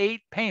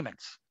 48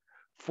 payments,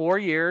 4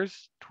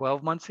 years,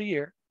 12 months a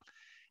year,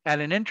 at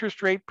an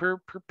interest rate per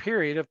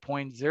period of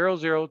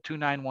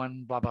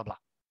 0.00291, blah, blah, blah.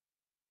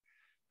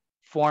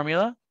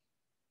 Formula,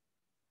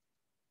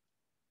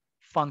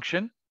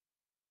 function,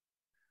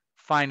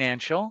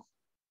 financial,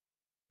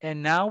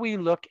 and now we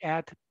look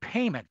at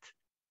payment,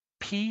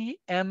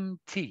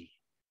 PMT.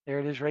 There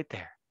it is right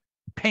there.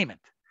 Payment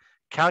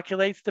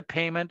calculates the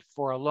payment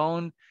for a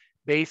loan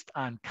based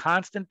on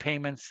constant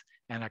payments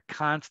and a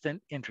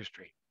constant interest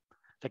rate.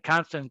 The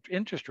constant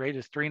interest rate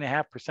is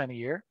 3.5% a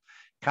year.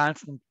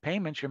 Constant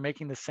payments, you're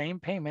making the same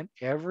payment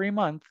every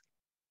month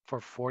for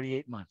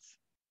 48 months.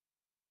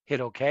 Hit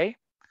OK.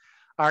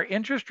 Our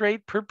interest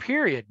rate per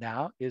period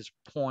now is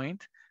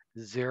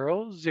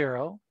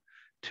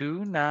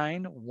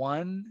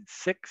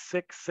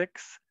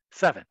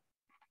 0.002916667.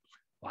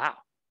 Wow.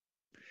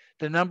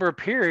 The number of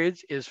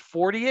periods is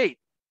 48.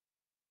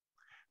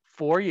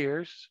 4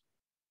 years,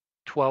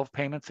 12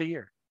 payments a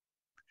year.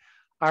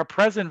 Our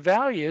present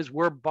value is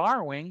we're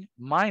borrowing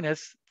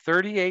minus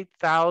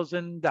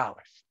 $38,000.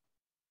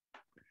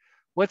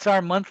 What's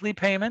our monthly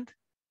payment?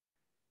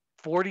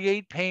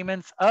 48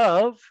 payments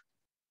of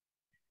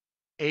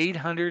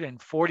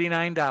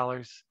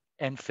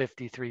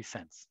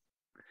 $849.53.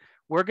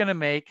 We're going to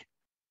make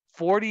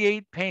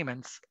 48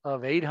 payments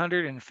of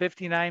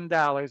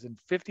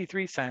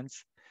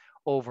 $859.53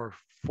 over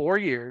 4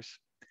 years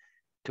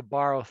to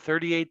borrow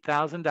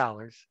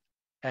 $38,000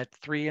 at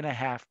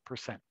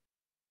 3.5%.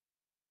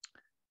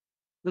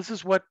 This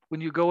is what,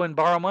 when you go and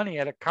borrow money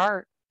at a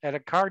car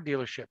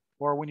dealership,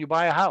 or when you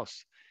buy a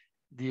house,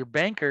 your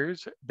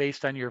bankers,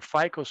 based on your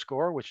FICO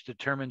score, which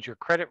determines your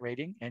credit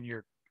rating and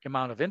your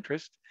amount of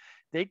interest,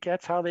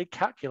 that's how they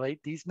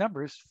calculate these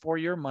numbers for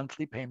your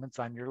monthly payments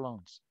on your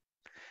loans.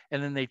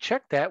 And then they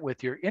check that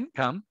with your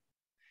income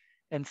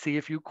and see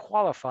if you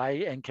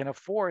qualify and can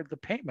afford the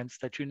payments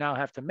that you now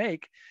have to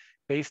make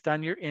based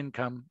on your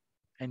income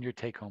and your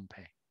take-home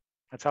pay.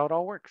 That's how it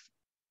all works.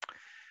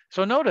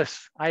 So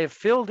notice I have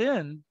filled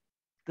in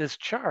this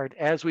chart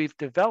as we've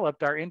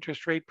developed our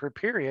interest rate per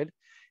period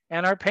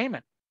and our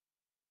payment.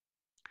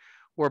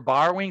 We're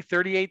borrowing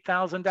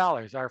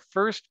 $38,000. Our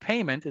first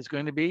payment is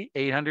going to be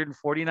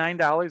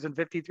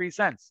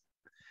 $849.53.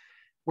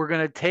 We're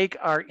going to take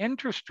our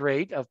interest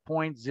rate of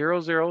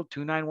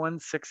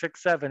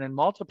 0.002916667 and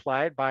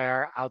multiply it by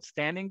our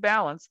outstanding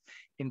balance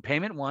in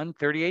payment 1,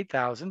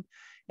 $38,000,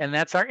 and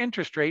that's our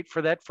interest rate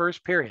for that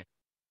first period.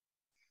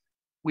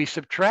 We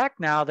subtract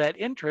now that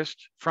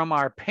interest from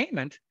our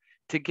payment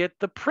to get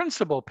the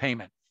principal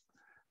payment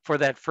for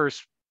that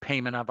first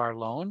payment of our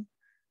loan.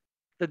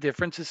 The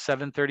difference is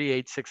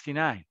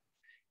 $738.69.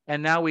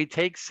 And now we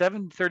take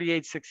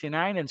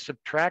 $738.69 and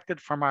subtract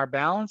it from our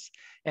balance.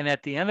 And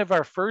at the end of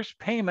our first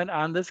payment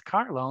on this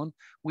car loan,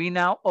 we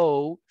now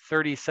owe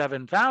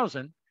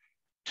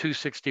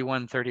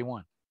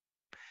 $37,261.31.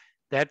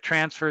 That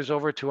transfers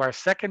over to our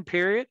second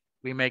period.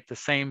 We make the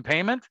same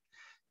payment.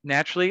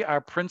 Naturally,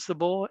 our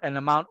principal and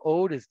amount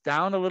owed is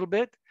down a little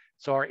bit.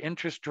 So our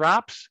interest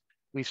drops.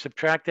 We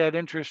subtract that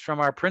interest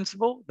from our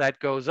principal. That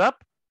goes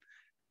up.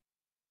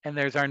 And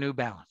there's our new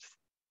balance.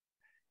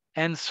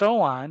 And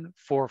so on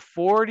for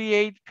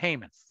 48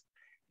 payments.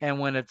 And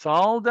when it's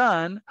all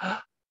done,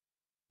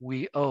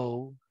 we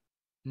owe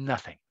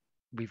nothing.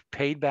 We've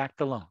paid back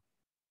the loan.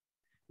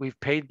 We've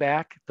paid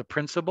back the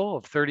principal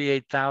of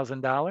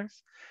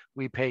 $38,000.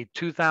 We paid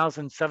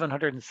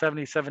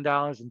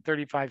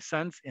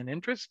 $2,777.35 in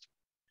interest.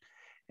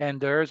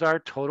 And there's our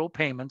total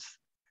payments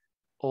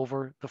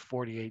over the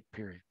 48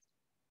 period.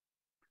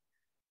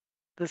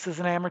 This is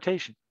an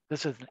amortization.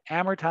 This is an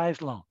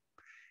amortized loan.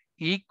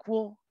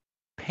 Equal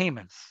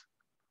payments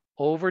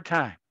over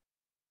time,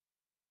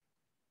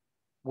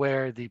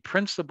 where the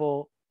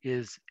principal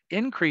is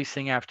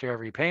increasing after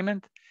every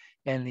payment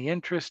and the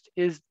interest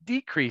is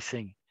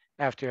decreasing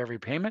after every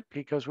payment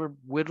because we're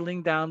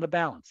whittling down the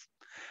balance.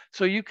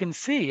 So you can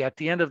see at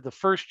the end of the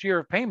first year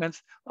of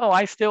payments, oh,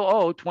 I still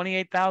owe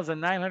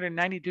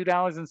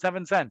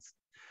 $28,992.07.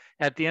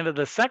 At the end of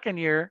the second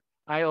year,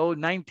 I owe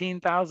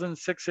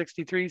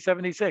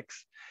 $19,663.76.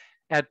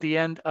 At the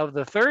end of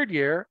the third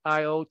year,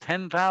 I owe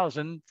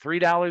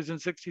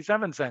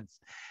 $10,003.67.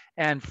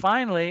 And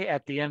finally,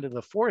 at the end of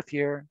the fourth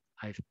year,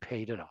 I've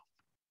paid it off.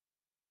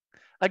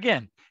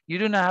 Again, you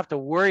do not have to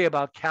worry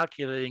about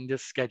calculating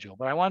this schedule,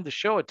 but I wanted to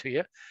show it to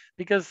you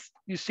because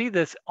you see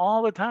this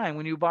all the time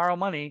when you borrow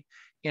money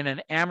in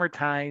an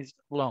amortized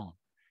loan,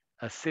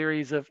 a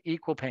series of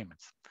equal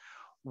payments.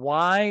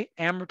 Why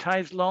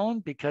amortized loan?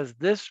 Because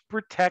this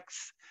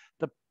protects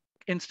the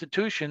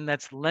institution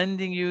that's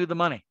lending you the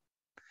money.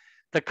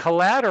 The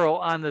collateral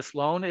on this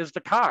loan is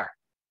the car.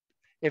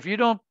 If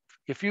you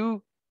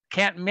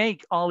can't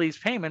make all these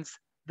payments,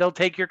 they'll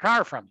take your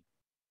car from you.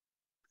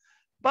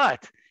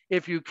 But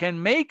if you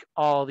can make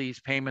all these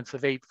payments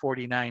of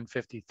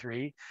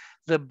 $849.53,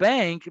 the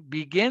bank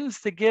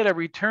begins to get a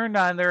return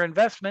on their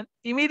investment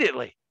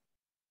immediately.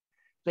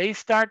 They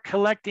start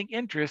collecting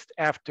interest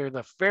after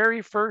the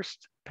very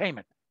first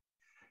payment.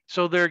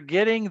 So they're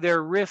getting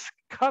their risk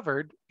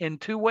covered in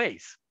two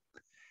ways.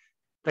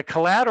 The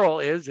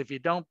collateral is if you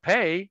don't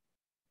pay,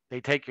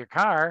 they take your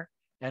car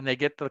and they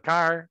get the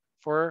car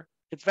for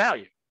its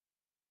value.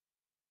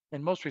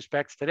 In most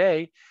respects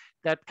today,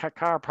 that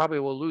car probably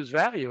will lose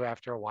value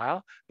after a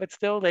while, but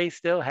still they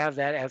still have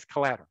that as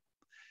collateral.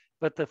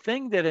 But the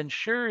thing that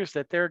ensures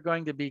that they're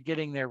going to be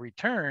getting their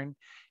return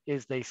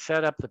is they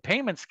set up the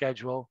payment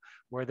schedule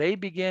where they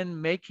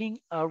begin making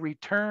a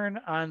return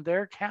on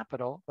their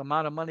capital, the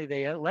amount of money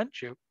they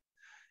lent you,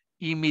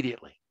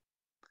 immediately.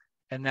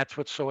 And that's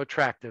what's so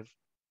attractive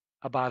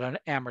about an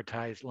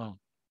amortized loan.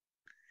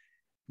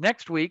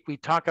 Next week, we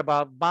talk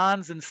about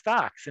bonds and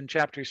stocks in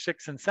chapters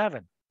 6 and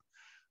 7.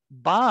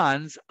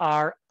 Bonds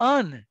are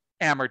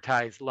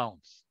unamortized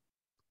loans.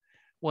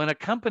 When a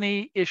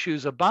company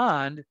issues a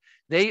bond,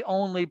 they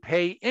only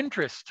pay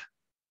interest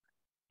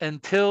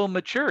until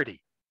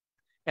maturity.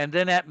 And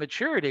then at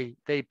maturity,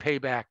 they pay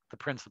back the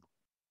principal.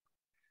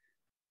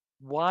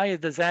 Why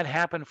does that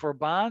happen for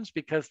bonds?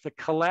 Because the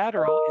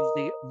collateral is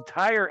the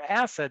entire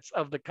assets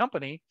of the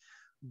company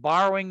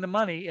borrowing the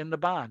money in the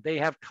bond. They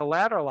have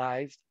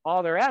collateralized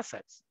all their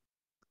assets.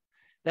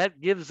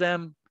 That gives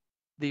them,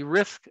 the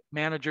risk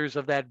managers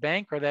of that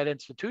bank or that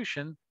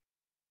institution,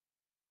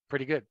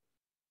 pretty good.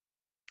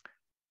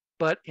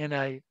 But in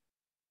a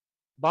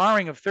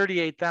borrowing of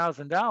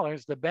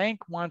 $38,000, the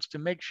bank wants to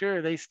make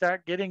sure they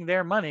start getting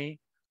their money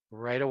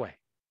right away.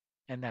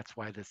 And that's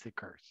why this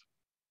occurs.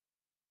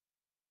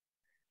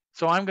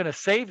 So I'm going to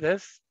save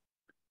this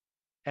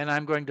and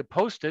I'm going to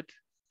post it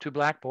to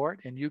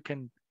Blackboard, and you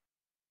can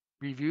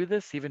review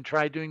this, even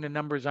try doing the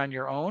numbers on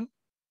your own.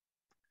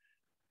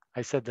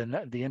 I said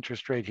the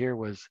interest rate here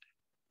was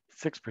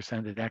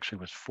 6%. It actually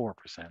was 4%.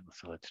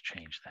 So let's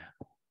change that.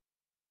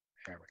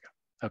 There we go.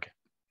 Okay.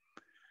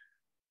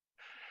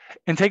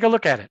 And take a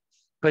look at it.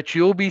 But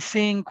you'll be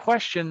seeing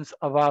questions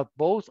about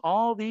both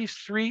all these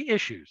three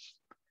issues: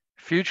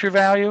 future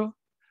value,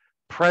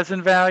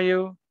 present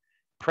value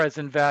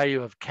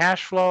of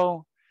cash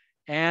flow,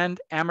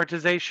 and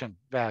amortization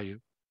value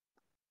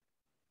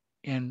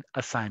in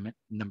assignment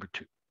number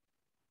 2.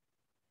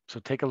 So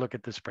take a look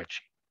at the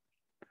spreadsheet.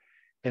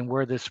 And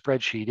where this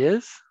spreadsheet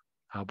is,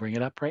 I'll bring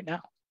it up right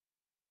now.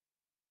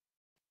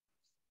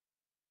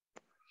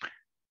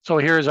 So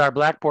here's our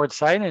Blackboard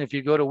site. And if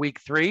you go to week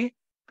 3,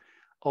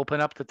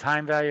 open up the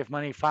time value of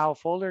money file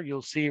folder,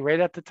 you'll see right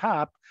at the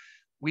top,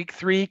 week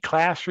 3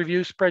 class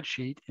review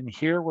spreadsheet. And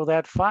here will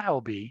that file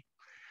be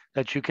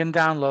that you can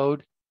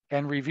download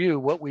and review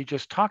what we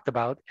just talked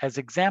about as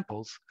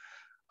examples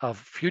of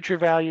future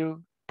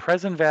value,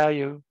 present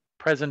value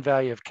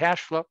of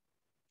cash flow,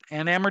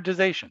 and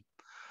amortization.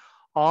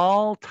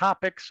 All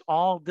topics,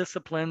 all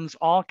disciplines,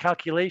 all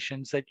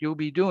calculations that you'll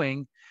be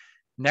doing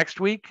next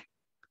week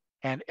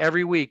and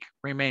every week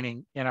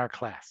remaining in our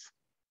class.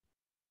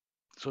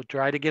 So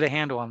try to get a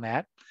handle on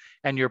that.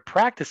 And you're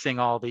practicing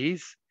all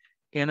these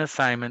in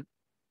assignment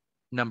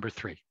number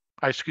 2.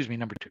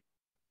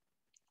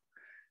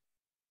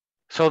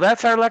 So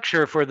that's our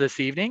lecture for this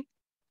evening,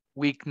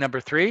 week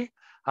number 3.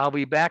 I'll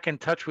be back in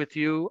touch with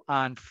you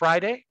on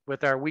Friday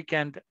with our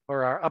weekend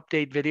or our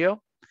update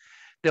video.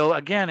 Though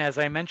again, as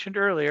I mentioned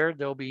earlier,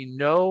 there'll be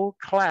no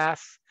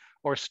class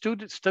or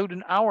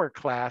student hour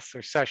class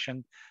or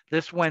session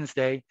this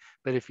Wednesday.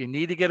 But if you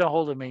need to get a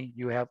hold of me,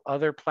 you have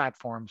other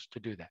platforms to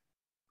do that.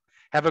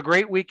 Have a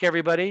great week,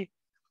 everybody.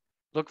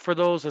 Look for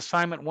those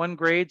assignment 1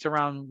 grades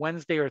around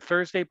Wednesday or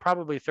Thursday,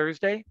 probably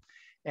Thursday,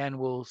 and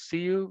we'll see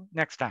you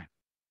next time.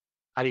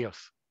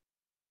 Adios.